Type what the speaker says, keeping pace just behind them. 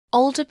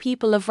Older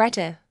people of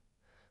Reddit.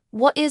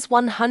 What is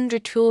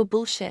 100 pure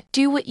bullshit?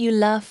 Do what you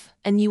love,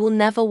 and you will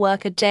never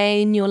work a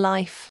day in your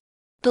life.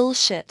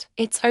 Bullshit.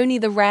 It's only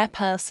the rare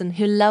person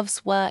who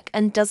loves work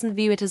and doesn't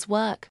view it as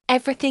work.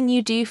 Everything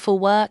you do for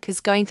work is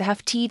going to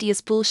have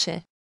tedious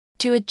bullshit.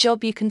 Do a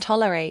job you can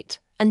tolerate,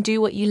 and do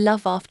what you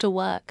love after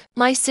work.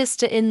 My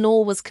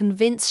sister-in-law was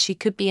convinced she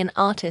could be an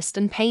artist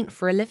and paint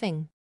for a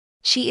living.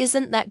 She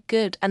isn't that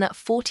good, and at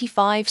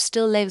 45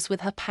 still lives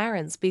with her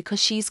parents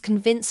because she's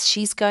convinced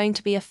she's going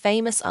to be a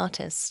famous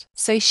artist.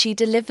 So she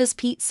delivers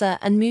pizza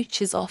and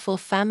mooches off her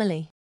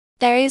family.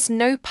 There is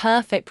no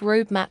perfect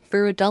roadmap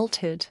through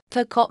adulthood.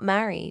 They got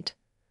married,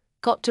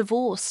 got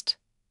divorced,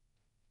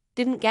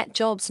 didn't get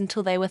jobs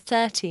until they were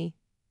 30,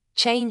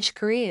 changed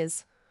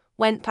careers,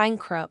 went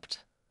bankrupt,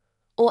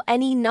 or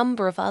any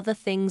number of other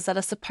things that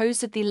are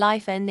supposedly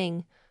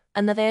life-ending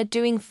and that they are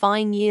doing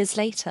fine years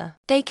later.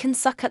 They can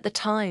suck at the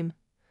time.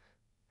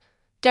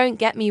 Don't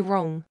get me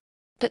wrong,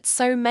 but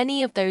so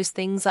many of those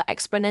things are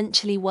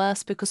exponentially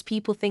worse because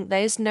people think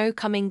there's no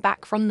coming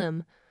back from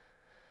them.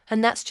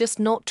 And that's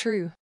just not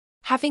true.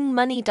 Having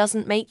money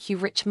doesn't make you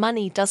rich.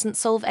 Money doesn't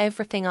solve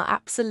everything are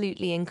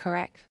absolutely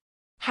incorrect.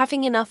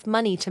 Having enough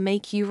money to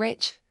make you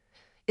rich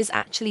is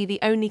actually the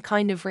only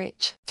kind of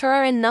rich.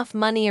 Throw enough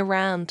money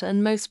around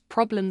and most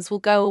problems will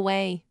go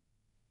away.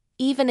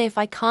 Even if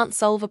I can't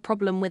solve a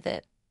problem with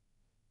it.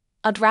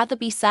 I'd rather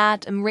be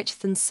sad and rich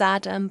than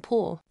sad and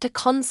poor. The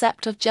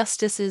concept of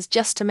justice is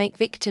just to make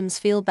victims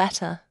feel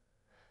better.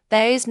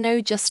 There is no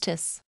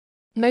justice.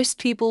 Most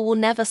people will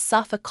never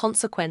suffer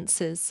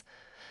consequences,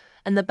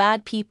 and the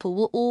bad people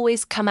will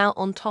always come out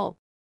on top.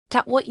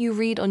 That what you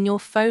read on your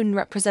phone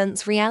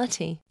represents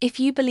reality. If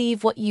you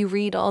believe what you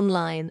read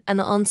online and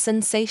on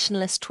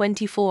sensationalist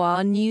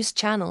 24-hour news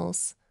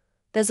channels,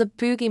 there's a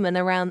boogeyman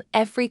around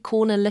every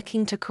corner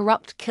looking to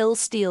corrupt, kill,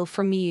 steal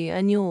from you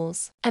and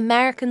yours.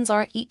 Americans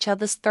are at each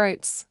other's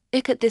throats.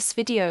 Look at this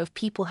video of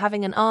people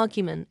having an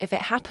argument. If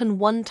it happened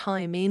one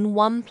time in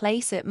one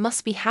place, it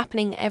must be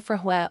happening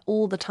everywhere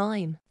all the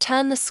time.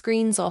 Turn the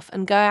screens off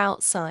and go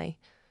outside.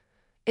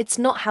 It's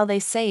not how they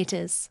say it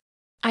is.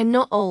 I'm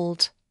not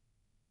old.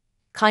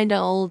 Kinda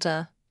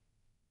older.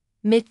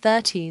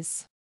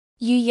 Mid-30s.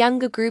 You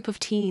younger group of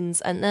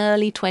teens and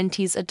early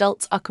 20s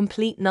adults are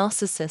complete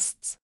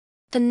narcissists.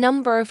 The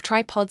number of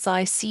tripods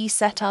I see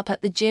set up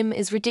at the gym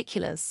is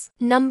ridiculous.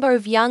 Number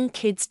of young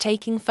kids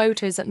taking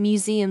photos at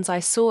museums. I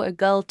saw a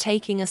girl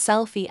taking a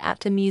selfie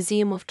at a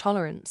museum of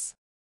tolerance.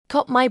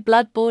 Got my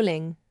blood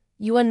boiling.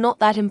 You are not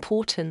that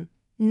important.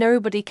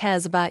 Nobody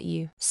cares about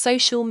you.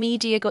 Social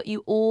media got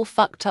you all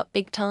fucked up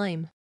big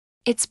time.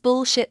 It's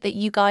bullshit that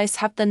you guys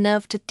have the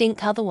nerve to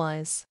think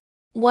otherwise.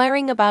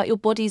 Worrying about your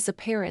body's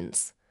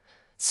appearance.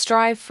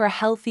 Strive for a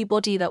healthy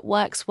body that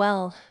works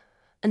well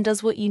and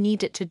does what you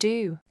need it to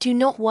do. Do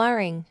not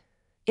worry,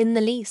 in the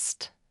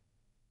least,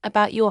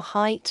 about your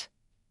height,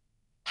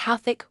 how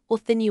thick or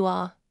thin you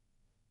are,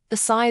 the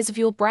size of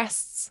your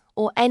breasts,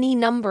 or any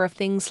number of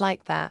things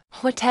like that.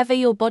 Whatever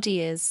your body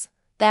is,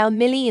 there are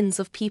millions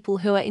of people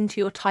who are into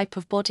your type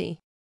of body.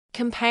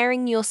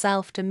 Comparing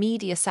yourself to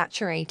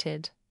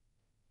media-saturated,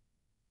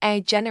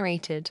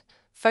 AI-generated,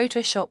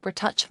 Photoshop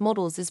retouch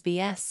models is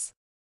BS.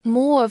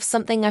 More of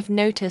something I've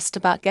noticed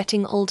about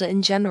getting older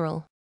in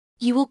general.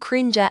 You will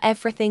cringe at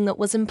everything that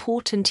was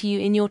important to you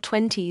in your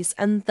 20s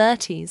and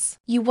 30s.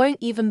 You won't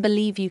even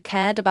believe you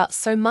cared about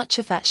so much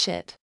of that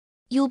shit.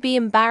 You'll be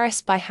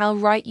embarrassed by how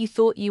right you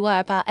thought you were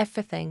about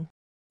everything.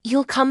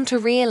 You'll come to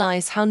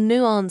realize how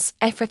nuanced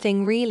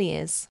everything really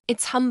is.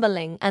 It's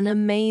humbling and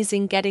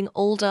amazing getting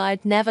older.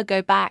 I'd never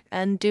go back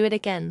and do it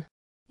again.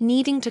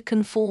 Needing to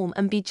conform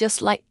and be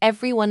just like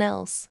everyone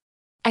else.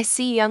 I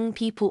see young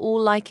people all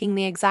liking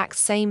the exact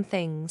same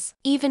things,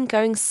 even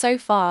going so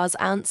far as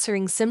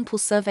answering simple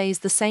surveys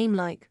the same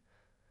like,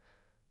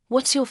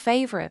 "What's your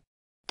favorite?"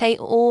 They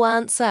all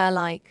answer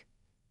alike.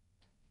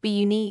 Be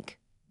unique,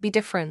 be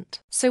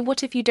different. So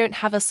what if you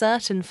don't have a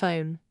certain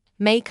phone,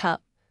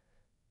 makeup,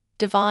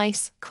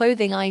 device,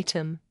 clothing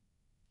item,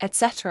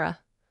 etc.?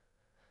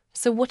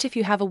 So what if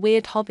you have a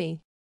weird hobby?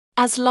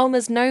 As long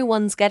as no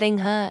one's getting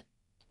hurt,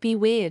 be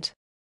weird.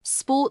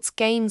 Sports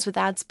games with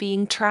ads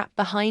being trapped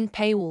behind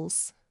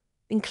paywalls,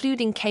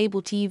 including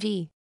cable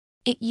TV.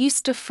 It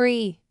used to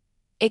free.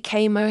 It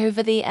came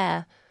over the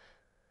air.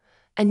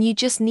 And you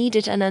just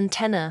needed an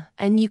antenna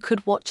and you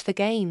could watch the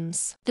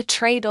games. The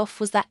trade-off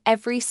was that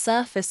every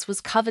surface was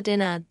covered in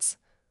ads.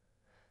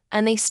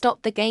 And they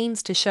stopped the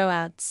games to show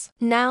ads.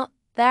 Now,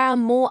 there are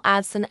more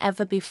ads than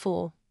ever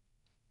before.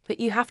 But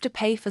you have to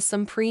pay for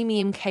some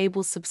premium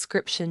cable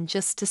subscription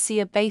just to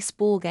see a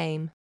baseball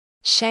game.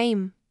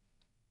 Shame.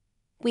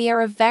 We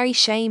are a very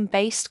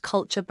shame-based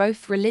culture.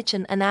 Both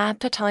religion and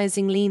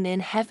advertising lean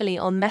in heavily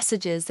on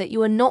messages that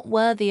you are not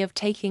worthy of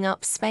taking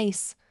up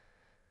space,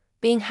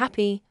 being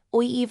happy,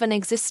 or even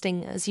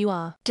existing as you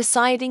are.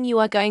 Deciding you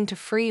are going to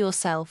free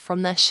yourself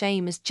from their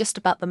shame is just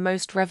about the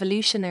most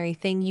revolutionary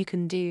thing you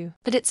can do.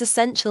 But it's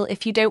essential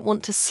if you don't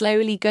want to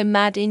slowly go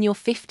mad in your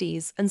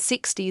 50s and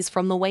 60s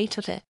from the weight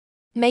of it.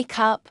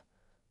 Makeup.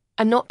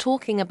 I'm not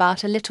talking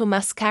about a little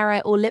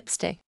mascara or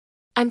lipstick.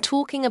 I'm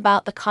talking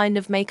about the kind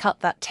of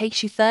makeup that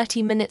takes you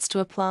 30 minutes to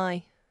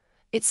apply.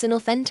 It's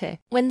inauthentic.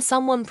 When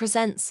someone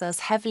presents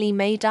as heavily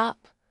made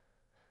up,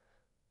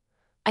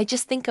 I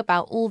just think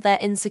about all their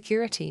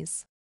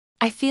insecurities.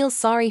 I feel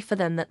sorry for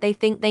them that they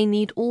think they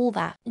need all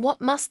that. What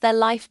must their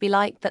life be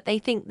like that they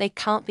think they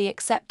can't be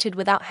accepted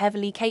without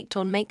heavily caked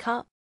on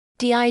makeup?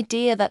 The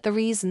idea that the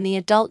reason the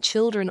adult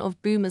children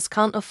of boomers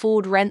can't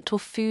afford rent or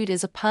food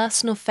is a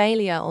personal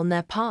failure on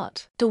their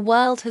part. The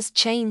world has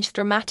changed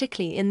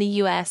dramatically in the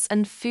US,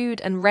 and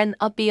food and rent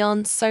are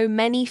beyond so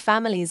many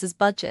families'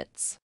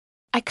 budgets.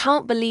 I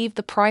can't believe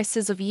the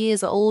prices of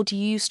years-old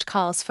used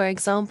cars, for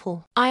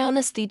example. I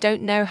honestly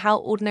don't know how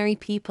ordinary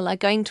people are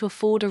going to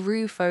afford a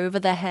roof over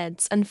their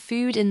heads and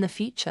food in the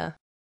future.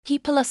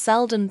 People are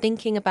seldom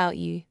thinking about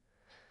you,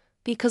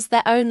 because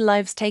their own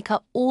lives take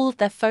up all of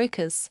their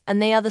focus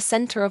and they are the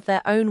center of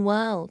their own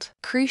world.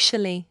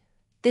 Crucially,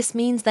 this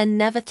means they're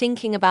never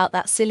thinking about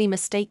that silly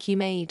mistake you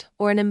made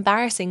or an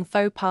embarrassing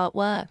faux pas at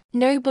work.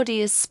 Nobody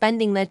is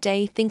spending their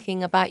day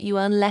thinking about you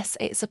unless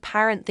it's a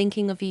parent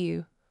thinking of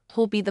you,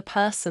 or be the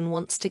person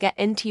wants to get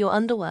into your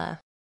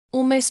underwear.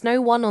 Almost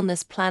no one on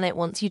this planet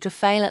wants you to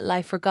fail at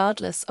life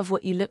regardless of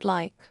what you look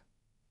like,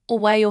 or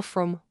where you're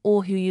from,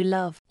 or who you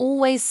love.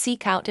 Always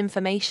seek out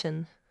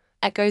information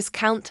that goes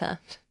counter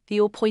to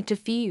your point of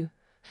view,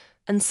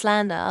 and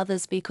slander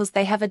others because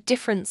they have a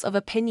difference of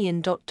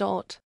opinion.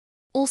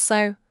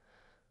 Also,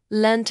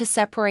 learn to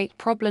separate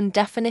problem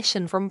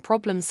definition from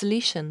problem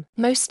solution.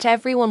 Most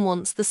everyone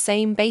wants the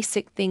same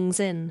basic things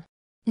in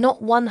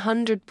not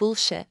 100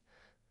 bullshit.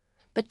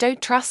 But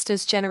don't trust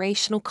those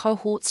generational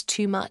cohorts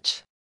too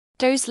much.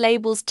 Those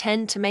labels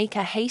tend to make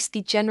a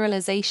hasty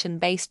generalization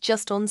based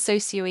just on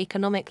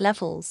socioeconomic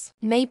levels.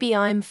 Maybe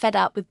I'm fed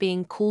up with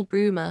being called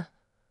boomer,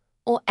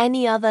 or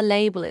any other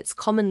label it's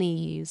commonly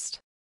used.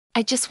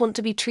 I just want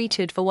to be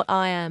treated for what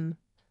I am,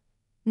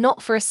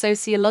 not for a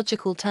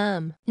sociological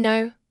term.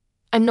 No,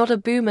 I'm not a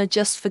boomer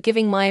just for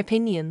giving my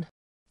opinion.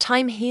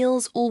 Time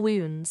heals all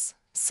wounds.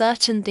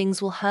 Certain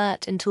things will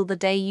hurt until the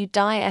day you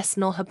die. It's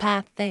not a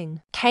bad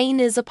thing. Pain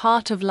is a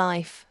part of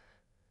life,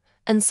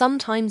 and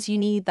sometimes you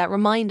need that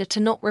reminder to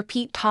not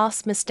repeat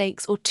past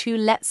mistakes or to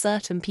let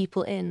certain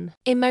people in.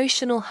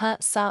 Emotional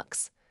hurt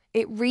sucks,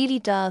 it really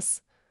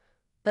does,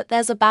 but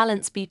there's a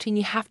balance between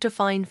you have to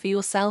find for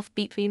yourself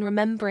between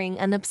remembering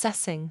and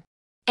obsessing.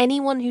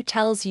 Anyone who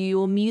tells you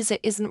your music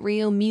isn't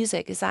real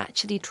music is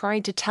actually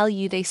trying to tell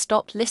you they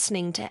stopped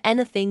listening to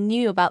anything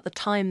new about the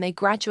time they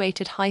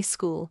graduated high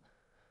school.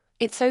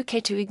 It's okay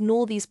to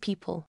ignore these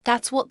people.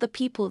 That's what the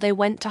people they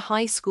went to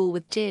high school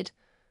with did.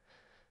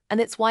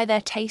 And it's why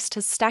their taste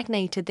has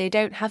stagnated. They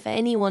don't have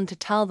anyone to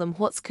tell them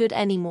what's good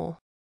anymore.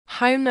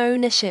 Home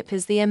ownership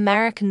is the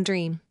American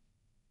dream.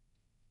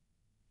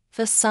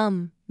 For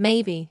some,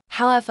 maybe.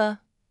 However,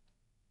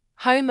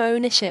 home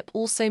ownership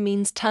also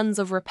means tons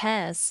of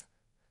repairs,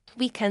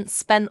 weekends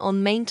spent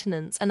on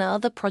maintenance and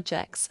other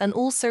projects, and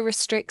also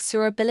restricts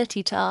your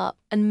ability to up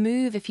and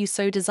move if you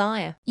so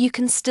desire. You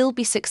can still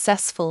be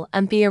successful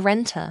and be a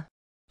renter.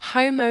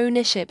 Home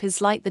ownership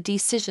is like the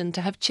decision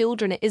to have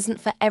children. It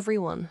isn't for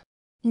everyone.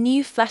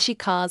 New flashy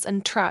cars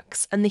and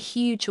trucks and the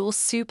huge or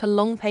super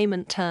long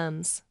payment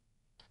terms.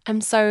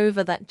 I'm so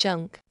over that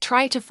junk.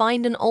 Try to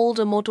find an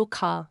older model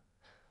car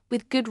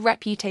with good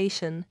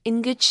reputation,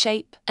 in good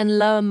shape and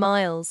lower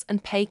miles,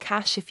 and pay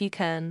cash if you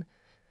can.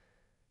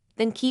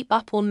 Then keep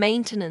up on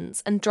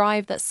maintenance and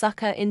drive that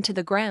sucker into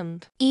the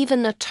ground.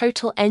 Even a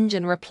total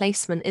engine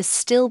replacement is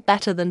still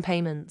better than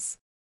payments.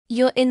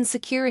 Your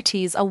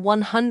insecurities are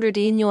 100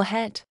 in your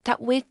head.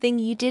 That weird thing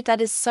you did that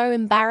is so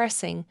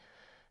embarrassing,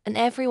 and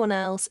everyone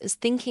else is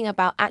thinking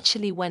about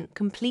actually went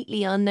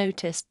completely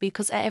unnoticed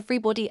because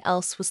everybody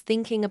else was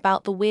thinking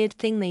about the weird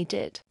thing they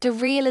did. The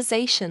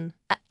realization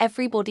that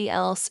everybody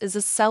else is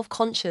as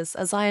self-conscious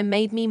as I am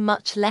made me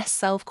much less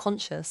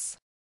self-conscious.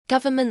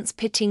 Governments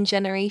pitting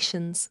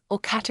generations or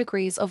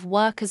categories of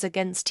workers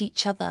against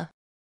each other.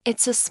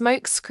 It's a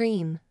smoke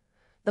screen.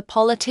 The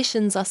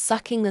politicians are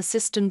sucking the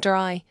system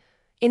dry.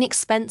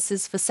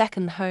 Inexpenses for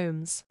second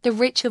homes. The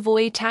rich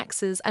avoid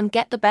taxes and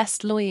get the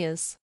best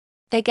lawyers.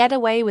 They get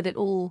away with it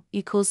all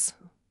because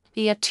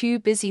they are too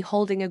busy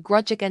holding a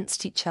grudge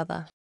against each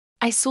other.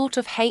 I sort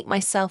of hate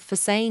myself for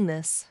saying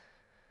this,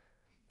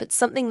 but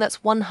something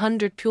that's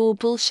 100 pure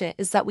bullshit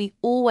is that we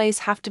always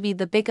have to be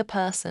the bigger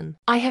person.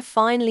 I have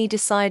finally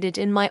decided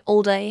in my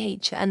older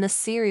age and the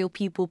serial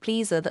people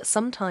pleaser that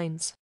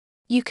sometimes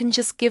you can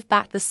just give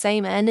back the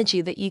same energy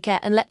that you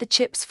get and let the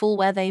chips fall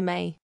where they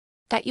may.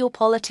 That your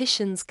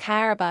politicians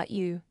care about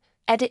you.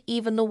 Edit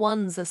even the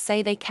ones that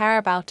say they care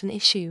about an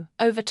issue.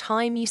 Over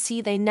time you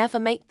see they never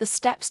make the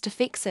steps to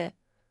fix it.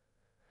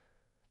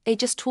 They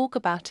just talk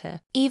about it,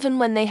 even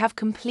when they have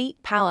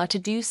complete power to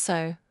do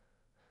so.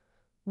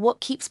 What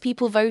keeps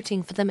people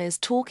voting for them is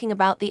talking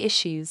about the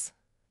issues,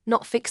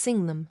 not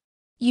fixing them.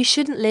 You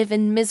shouldn't live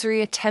in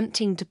misery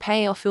attempting to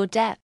pay off your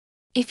debt.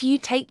 If you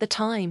take the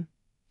time,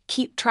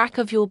 keep track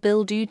of your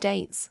bill due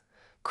dates,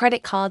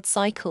 credit card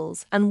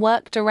cycles, and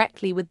work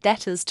directly with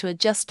debtors to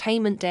adjust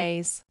payment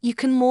days. You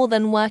can more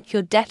than work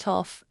your debt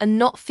off and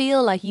not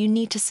feel like you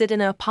need to sit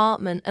in an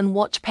apartment and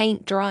watch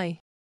paint dry.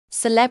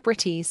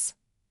 Celebrities,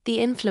 the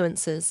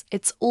influencers,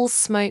 it's all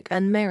smoke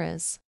and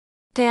mirrors.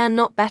 They are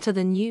not better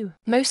than you.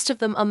 Most of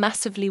them are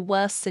massively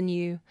worse than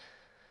you.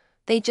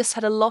 They just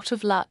had a lot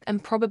of luck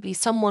and probably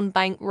someone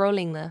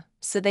bankrolling there,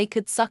 so they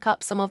could suck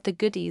up some of the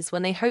goodies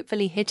when they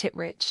hopefully hit it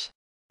rich.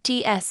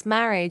 TS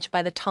marriage,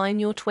 by the time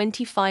you're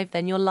 25,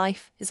 then your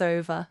life is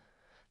over.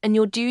 And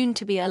you're doomed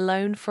to be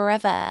alone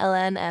forever.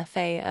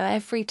 LNFA.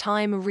 Every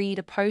time I read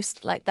a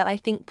post like that, I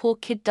think poor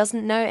kid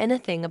doesn't know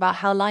anything about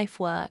how life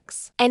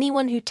works.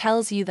 Anyone who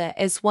tells you there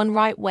is one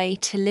right way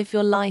to live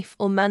your life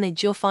or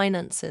manage your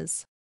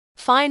finances.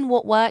 Find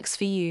what works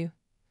for you,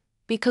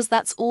 because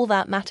that's all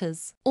that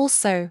matters.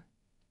 Also,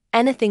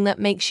 anything that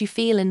makes you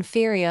feel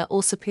inferior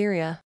or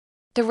superior.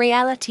 The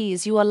reality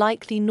is you are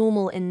likely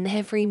normal in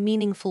every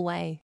meaningful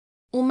way.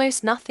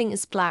 Almost nothing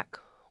is black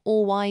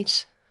or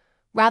white.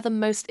 Rather,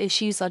 most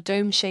issues are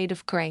dome shade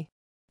of grey.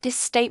 This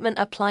statement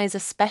applies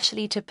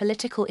especially to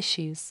political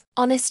issues.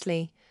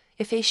 Honestly,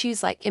 if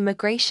issues like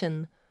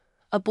immigration,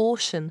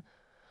 abortion,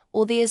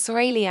 or the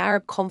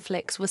Israeli-Arab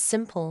conflicts were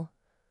simple,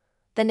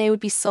 then they would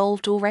be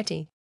solved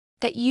already.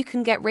 That you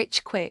can get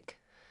rich quick.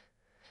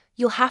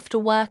 You'll have to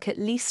work at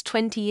least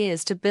 20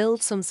 years to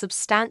build some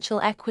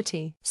substantial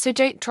equity. So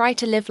don't try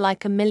to live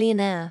like a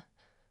millionaire,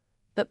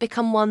 but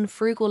become one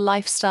frugal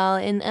lifestyle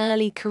in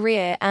early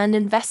career, and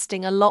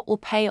investing a lot will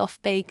pay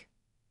off big.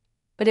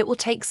 But it will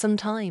take some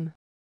time.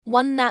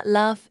 One that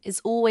love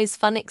is always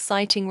fun,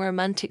 exciting,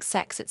 romantic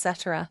sex,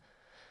 etc.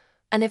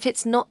 And if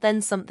it's not,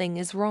 then something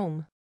is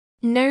wrong.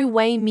 No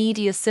way,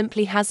 media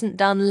simply hasn't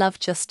done love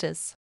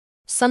justice.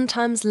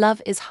 Sometimes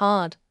love is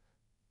hard.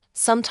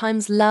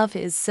 Sometimes love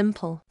is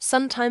simple.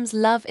 Sometimes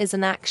love is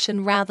an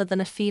action rather than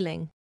a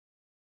feeling.